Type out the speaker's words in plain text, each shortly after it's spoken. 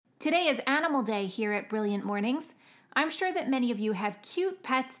Today is Animal Day here at Brilliant Mornings. I'm sure that many of you have cute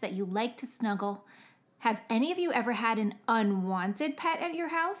pets that you like to snuggle. Have any of you ever had an unwanted pet at your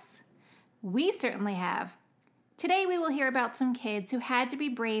house? We certainly have. Today we will hear about some kids who had to be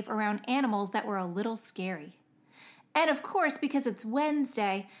brave around animals that were a little scary. And of course, because it's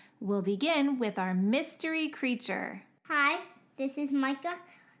Wednesday, we'll begin with our mystery creature. Hi, this is Micah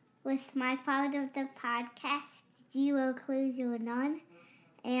with my part of the podcast, Zero Clues or None.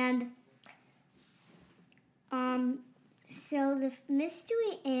 And so the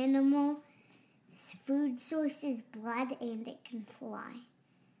mystery animal's food source is blood and it can fly.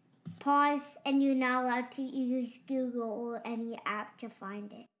 Pause, and you're not allowed to use Google or any app to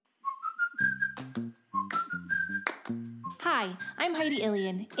find it. Hi, I'm Heidi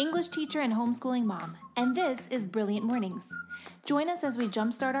Ilian, English teacher and homeschooling mom, and this is Brilliant Mornings. Join us as we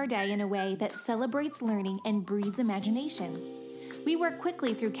jumpstart our day in a way that celebrates learning and breeds imagination. We work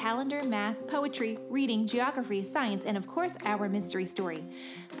quickly through calendar, math, poetry, reading, geography, science, and of course, our mystery story.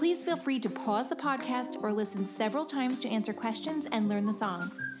 Please feel free to pause the podcast or listen several times to answer questions and learn the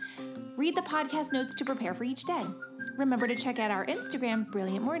songs. Read the podcast notes to prepare for each day. Remember to check out our Instagram,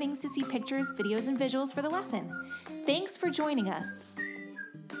 Brilliant Mornings, to see pictures, videos, and visuals for the lesson. Thanks for joining us.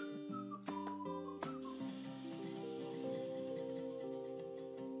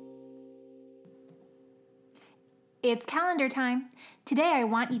 It's calendar time. Today I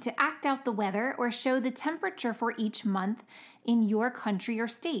want you to act out the weather or show the temperature for each month in your country or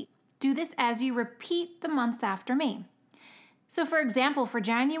state. Do this as you repeat the months after me. So for example, for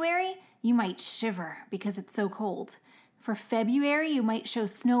January, you might shiver because it's so cold. For February, you might show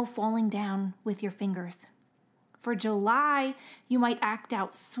snow falling down with your fingers. For July, you might act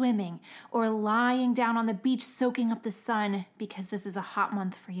out swimming or lying down on the beach soaking up the sun because this is a hot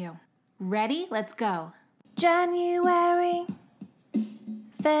month for you. Ready? Let's go. January,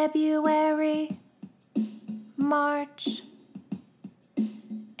 February, March,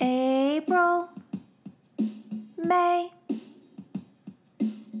 April, May,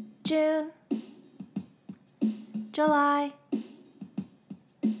 June, July,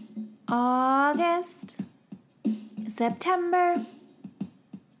 August, September,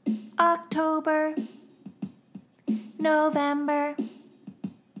 October, November,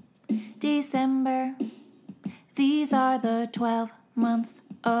 December. These are the 12 months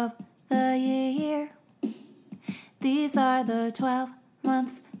of the year. These are the 12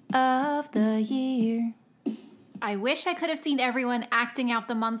 months of the year. I wish I could have seen everyone acting out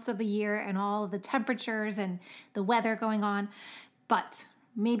the months of the year and all of the temperatures and the weather going on, but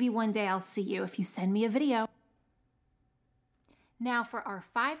maybe one day I'll see you if you send me a video. Now for our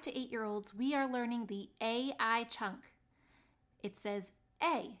 5 to 8-year-olds, we are learning the AI chunk. It says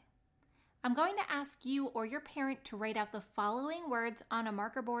A. I'm going to ask you or your parent to write out the following words on a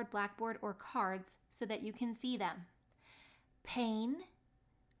marker board, blackboard, or cards so that you can see them. Pain,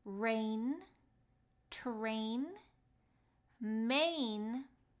 rain, train, main,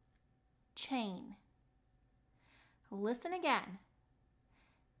 chain. Listen again.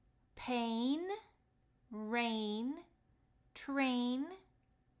 Pain, rain, train,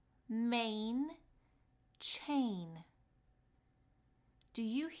 main, chain. Do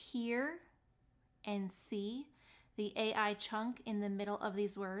you hear and see the AI chunk in the middle of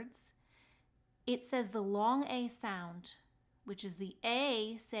these words? It says the long A sound, which is the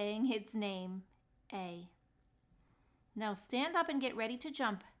A saying its name, A. Now stand up and get ready to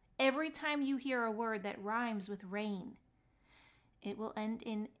jump every time you hear a word that rhymes with rain. It will end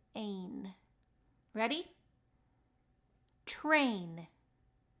in ain. Ready? Train.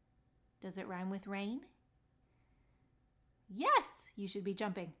 Does it rhyme with rain? Yes, you should be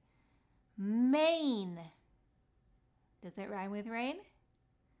jumping. Main. Does it rhyme with rain?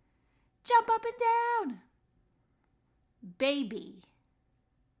 Jump up and down. Baby.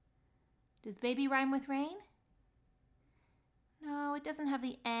 Does baby rhyme with rain? No, it doesn't have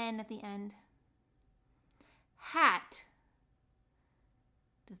the N at the end. Hat.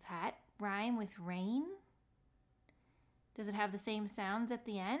 Does hat rhyme with rain? Does it have the same sounds at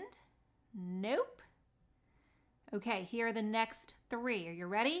the end? Nope. Okay, here are the next 3. Are you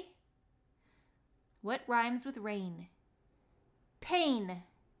ready? What rhymes with rain? Pain.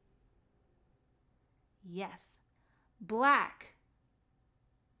 Yes. Black.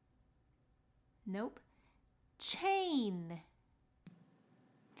 Nope. Chain.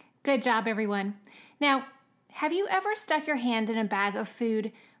 Good job, everyone. Now, have you ever stuck your hand in a bag of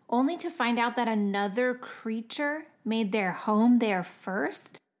food only to find out that another creature made their home there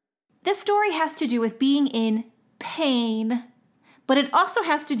first? This story has to do with being in pain, but it also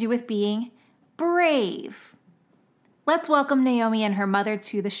has to do with being brave. Let's welcome Naomi and her mother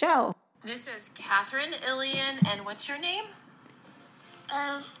to the show. This is Catherine Ilian, and what's your name?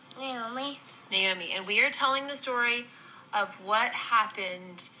 Naomi. Naomi, and we are telling the story of what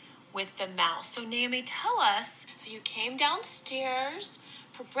happened with the mouse. So Naomi, tell us, so you came downstairs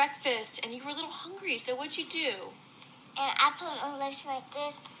for breakfast and you were a little hungry, so what'd you do? And I put my legs like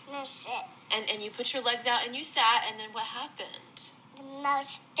this and I sit. And you put your legs out and you sat, and then what happened? The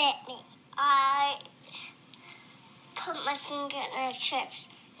mouse bit me. I put my finger in the chips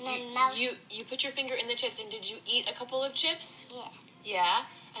and the mouse... You put your finger in the chips, and did you eat a couple of chips? Yeah. Yeah?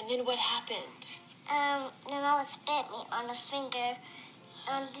 And then what happened? The mouse bit me on the finger,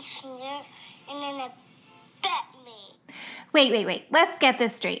 on this finger, and then it bit me. Wait. Let's get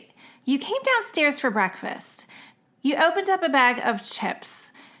this straight. You came downstairs for breakfast. You opened up a bag of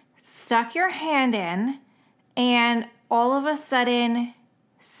chips, stuck your hand in, and all of a sudden,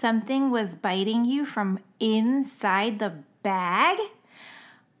 something was biting you from inside the bag?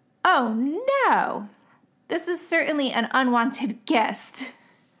 Oh no! This is certainly an unwanted guest.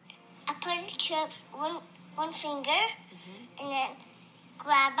 I put the chip one finger, and then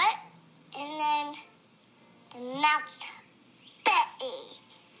grab it, and then the mouse bit me.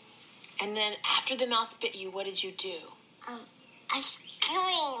 And then after the mouse bit you, what did you do? I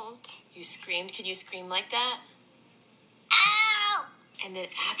screamed. You screamed? Can you scream like that? Ow! And then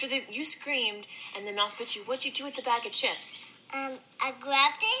after you screamed and the mouse bit you, what'd you do with the bag of chips? I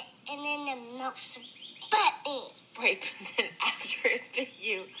grabbed it, and then the mouse bit me. Right, but then after it bit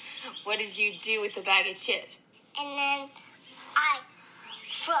you, what did you do with the bag of chips? And then I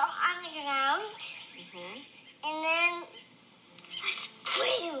fell on the ground, and then I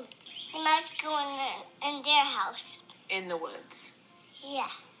screamed. The mouse going in their house. In the woods? Yeah.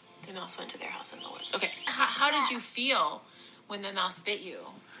 The mouse went to their house in the woods. Okay, how did you feel when the mouse bit you?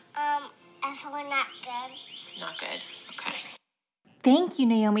 I felt not good. Not good? Okay. Thank you,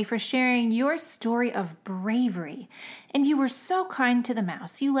 Naomi, for sharing your story of bravery. And you were so kind to the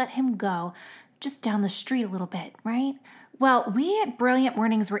mouse. You let him go just down the street a little bit, right? Well, we at Brilliant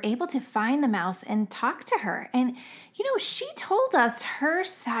Mornings were able to find the mouse and talk to her. And, she told us her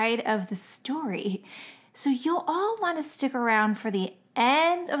side of the story. So you'll all want to stick around for the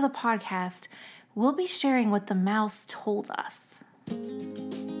end of the podcast. We'll be sharing what the mouse told us.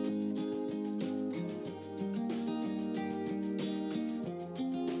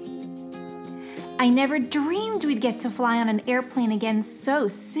 I never dreamed we'd get to fly on an airplane again so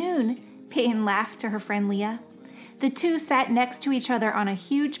soon, Peyton laughed to her friend Leah. The two sat next to each other on a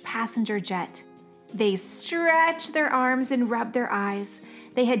huge passenger jet. They stretched their arms and rubbed their eyes.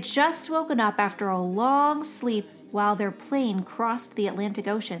 They had just woken up after a long sleep while their plane crossed the Atlantic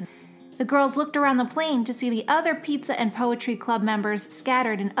Ocean. The girls looked around the plane to see the other Pizza and Poetry Club members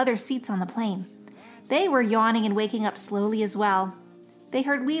scattered in other seats on the plane. They were yawning and waking up slowly as well. They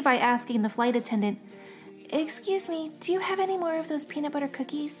heard Levi asking the flight attendant, "Excuse me, do you have any more of those peanut butter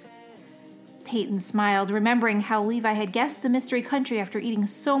cookies?" Peyton smiled, remembering how Levi had guessed the mystery country after eating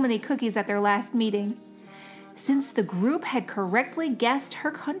so many cookies at their last meeting. Since the group had correctly guessed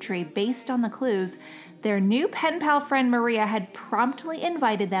her country based on the clues, their new pen pal friend Maria had promptly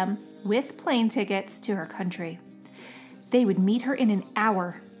invited them, with plane tickets, to her country. They would meet her in an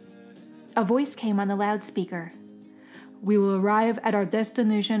hour. A voice came on the loudspeaker. "We will arrive at our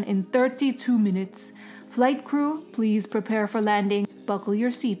destination in 32 minutes. Flight crew, please prepare for landing. Buckle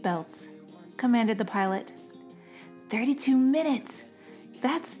your seatbelts," commanded the pilot. 32 minutes.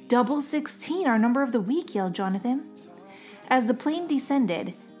 That's double 16, our number of the week, yelled Jonathan. As the plane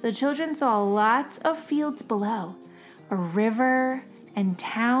descended, the children saw lots of fields below, a river, and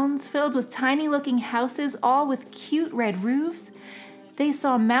towns filled with tiny-looking houses, all with cute red roofs. They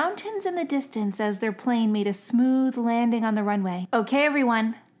saw mountains in the distance as their plane made a smooth landing on the runway. "Okay,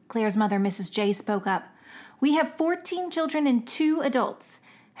 everyone," Claire's mother, Mrs. J, spoke up. "We have 14 children and 2 adults.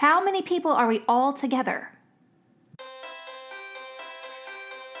 How many people are we all together?"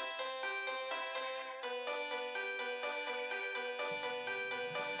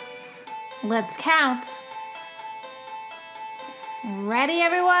 Let's count. Ready,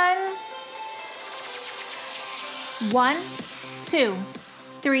 everyone? 1, 2,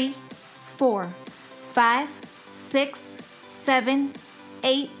 3, 4, 5, 6, 7,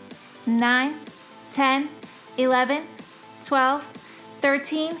 8, 9, 10, 11, 12,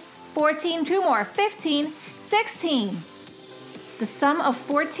 13, 14, 2 more, 15, 16. The sum of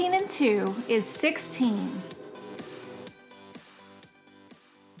 14 and 2 is 16.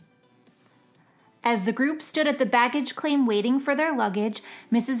 As the group stood at the baggage claim waiting for their luggage,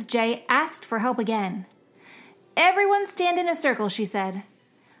 Mrs. J asked for help again. "Everyone stand in a circle," she said.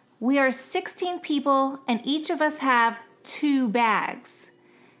 We are 16 people and each of us have 2 bags.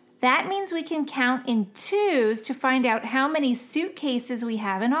 That means we can count in twos to find out how many suitcases we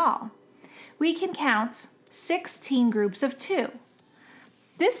have in all. We can count 16 groups of 2.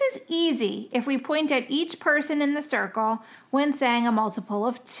 This is easy if we point at each person in the circle when saying a multiple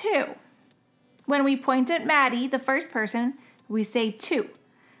of 2. When we point at Maddie, the first person, we say 2.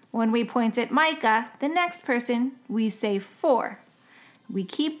 When we point at Micah, the next person, we say 4. We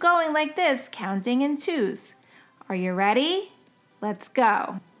keep going like this, counting in twos. Are you ready? Let's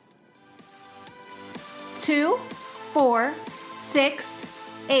go. 2, 4, 6,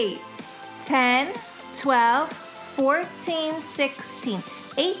 8, 10, 12, 14, 16,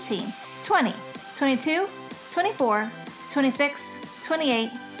 18, 20, 22, 24, 26, 28,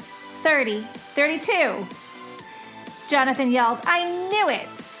 30, 32. Jonathan yelled, "I knew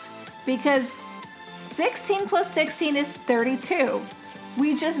it!" Because 16 plus 16 is 32.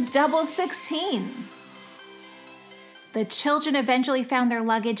 We just doubled 16. The children eventually found their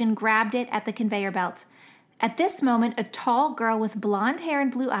luggage and grabbed it at the conveyor belt. At this moment, a tall girl with blonde hair and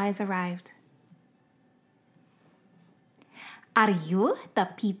blue eyes arrived. "Are you the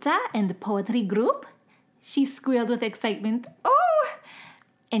pizza and poetry group?" She squealed with excitement. "Oh!"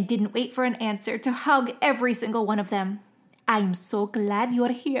 And didn't wait for an answer to hug every single one of them. "I'm so glad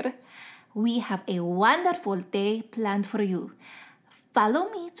you're here. We have a wonderful day planned for you. Follow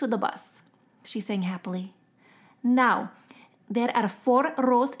me to the bus," she sang happily. "Now, there are 4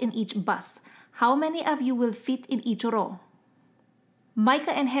 rows in each bus. How many of you will fit in each row?"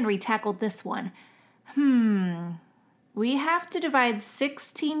 Micah and Henry tackled this one. We have to divide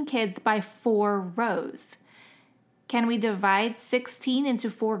 16 kids by 4 rows. Can we divide 16 into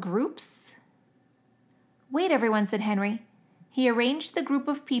 4 groups? "Wait, everyone," said Henry. He arranged the group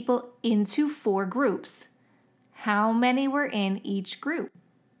of people into 4 groups. How many were in each group?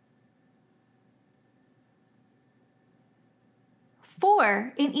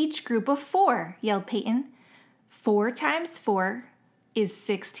 4 in each group of 4, yelled Peyton. 4 times 4 is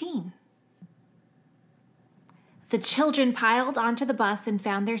 16. The children piled onto the bus and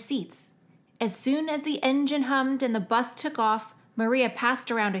found their seats. As soon as the engine hummed and the bus took off, Maria passed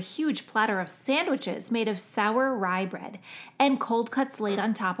around a huge platter of sandwiches made of sour rye bread and cold cuts laid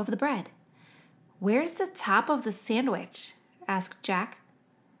on top of the bread. "Where's the top of the sandwich?" asked Jack.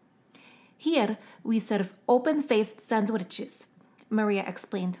 "Here we serve open-faced sandwiches," Maria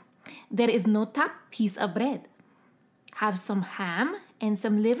explained. "There is no top piece of bread. Have some ham and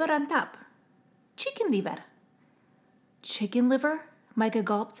some liver on top. Chicken liver." "Chicken liver?" Micah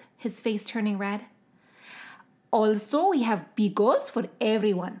gulped, his face turning red. "Also, we have bigos for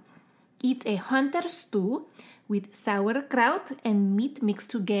everyone. It's a hunter stew with sauerkraut and meat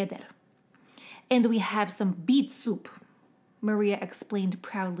mixed together. And we have some beet soup," Maria explained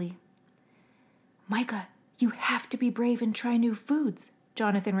proudly. "Micah, you have to be brave and try new foods,"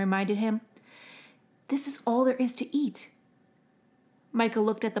 Jonathan reminded him. "This is all there is to eat." Micah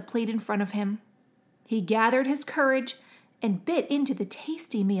looked at the plate in front of him. He gathered his courage and bit into the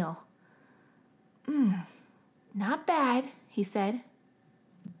tasty meal. "Not bad," he said.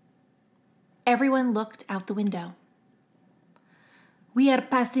 Everyone looked out the window. "We are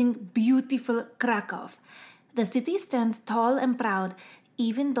passing beautiful Krakow. The city stands tall and proud,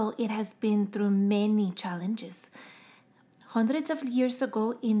 even though it has been through many challenges. Hundreds of years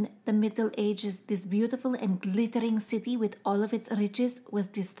ago, in the Middle Ages, this beautiful and glittering city with all of its riches was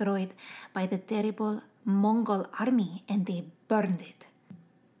destroyed by the terrible Mongol army, and they burned it."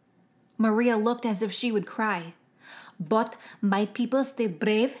 Maria looked as if she would cry. "But my people stayed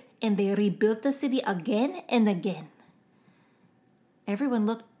brave, and they rebuilt the city again and again." Everyone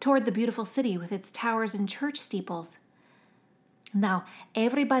looked toward the beautiful city with its towers and church steeples. "Now,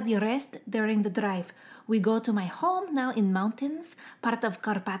 everybody rest during the drive. We go to my home now in mountains, part of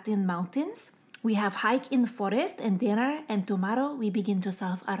Carpathian Mountains. We have hike in the forest and dinner, and tomorrow we begin to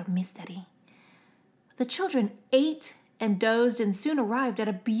solve our mystery." The children ate and dozed and soon arrived at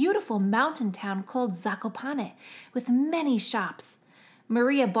a beautiful mountain town called Zakopane with many shops.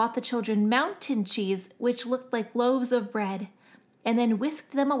 Maria bought the children mountain cheese, which looked like loaves of bread, and then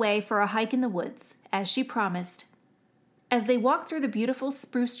whisked them away for a hike in the woods, as she promised. As they walked through the beautiful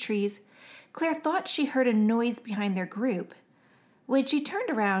spruce trees, Claire thought she heard a noise behind their group. When she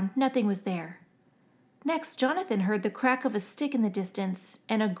turned around, nothing was there. Next, Jonathan heard the crack of a stick in the distance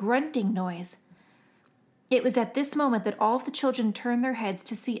and a grunting noise. It was at this moment that all of the children turned their heads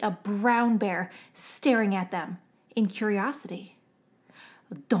to see a brown bear staring at them in curiosity.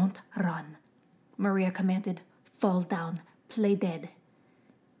 "Don't run," Maria commanded. "Fall down, play dead."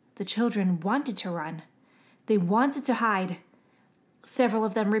 The children wanted to run. They wanted to hide. Several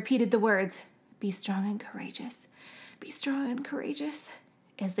of them repeated the words, "Be strong and courageous, be strong and courageous,"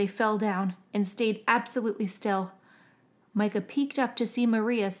 as they fell down and stayed absolutely still. Micah peeked up to see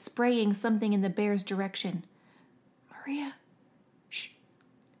Maria spraying something in the bear's direction. "Maria, shh,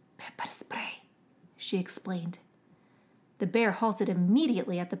 pepper spray," she explained. The bear halted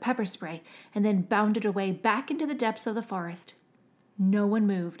immediately at the pepper spray and then bounded away back into the depths of the forest. No one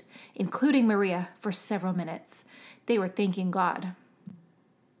moved, including Maria, for several minutes. They were thanking God.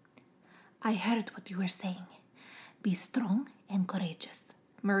 "I heard what you were saying. Be strong and courageous,"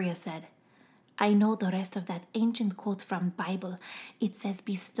 Maria said. "I know the rest of that ancient quote from Bible. It says,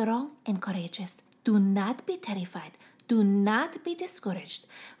 be strong and courageous. Do not be terrified. Do not be discouraged,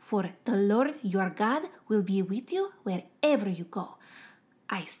 for the Lord your God will be with you wherever you go.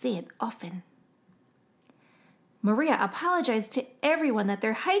 I say it often." Maria apologized to everyone that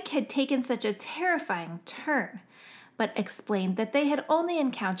their hike had taken such a terrifying turn, but explained that they had only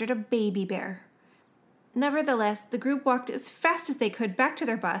encountered a baby bear. Nevertheless, the group walked as fast as they could back to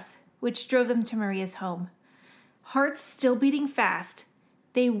their bus, which drove them to Maria's home. Hearts still beating fast,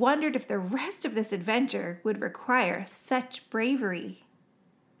 they wondered if the rest of this adventure would require such bravery.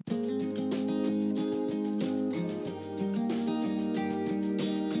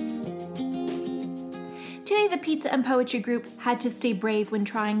 Today, the Pizza and Poetry group had to stay brave when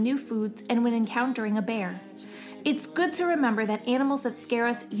trying new foods and when encountering a bear. It's good to remember that animals that scare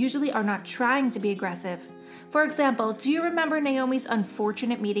us usually are not trying to be aggressive. For example, do you remember Naomi's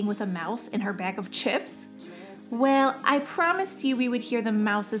unfortunate meeting with a mouse in her bag of chips? Well, I promised you we would hear the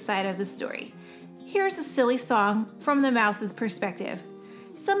mouse's side of the story. Here's a silly song from the mouse's perspective.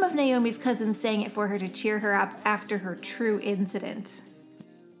 Some of Naomi's cousins sang it for her to cheer her up after her true incident.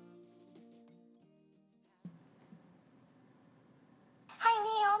 Hi,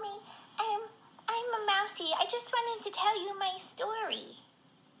 Naomi. I'm a mousey. I just wanted to tell you my story.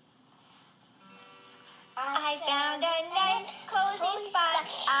 I found a nice cozy spot.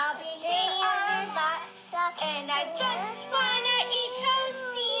 I'll be here a lot. And I just wanna eat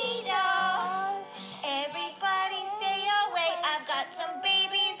Tostitos. Everybody stay away. I've got some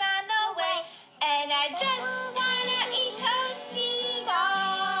babies on the way. And I just wanna eat Tostitos.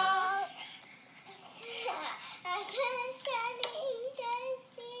 I just wanna eat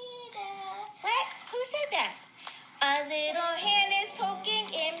Tostitos. What? Who said that? A little hand is poking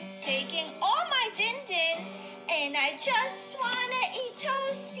in, taking all my din-din. And I just wanna eat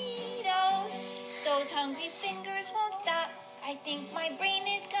Tostitos. Those hungry fingers won't stop. I think my brain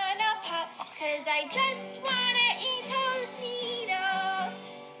is gonna pop. 'Cause I just wanna eat Tostitos.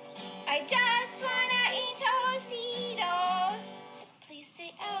 I just wanna eat Tostitos. Please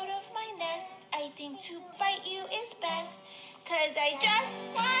stay out of my nest. I think to bite you is best. 'Cause I just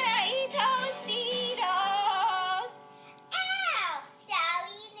wanna eat Tostitos. Ow!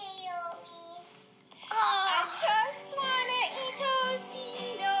 Sorry, Naomi. I just wanna eat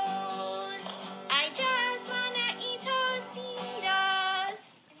Tostitos. I just wanna eat Tostitos.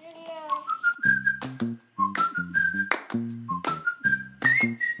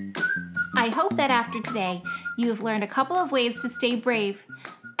 I hope that after today, you have learned a couple of ways to stay brave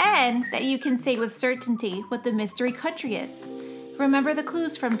and that you can say with certainty what the mystery country is. Remember the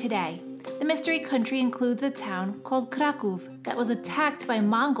clues from today. The mystery country includes a town called Krakow that was attacked by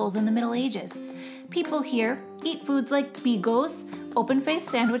Mongols in the Middle Ages. People here eat foods like bigos, open-faced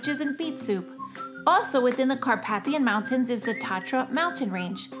sandwiches, and beet soup. Also within the Carpathian Mountains is the Tatra mountain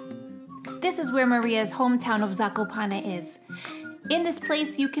range. This is where Maria's hometown of Zakopane is. In this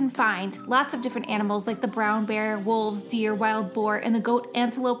place, you can find lots of different animals like the brown bear, wolves, deer, wild boar, and the goat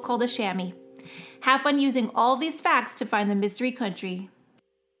antelope called a chamois. Have fun using all these facts to find the mystery country.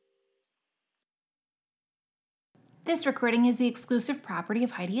 This recording is the exclusive property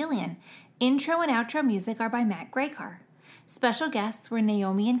of Heidi Ilian. Intro and outro music are by Matt Graycar. Special guests were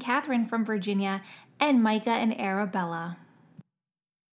Naomi and Catherine from Virginia and Micah and Arabella.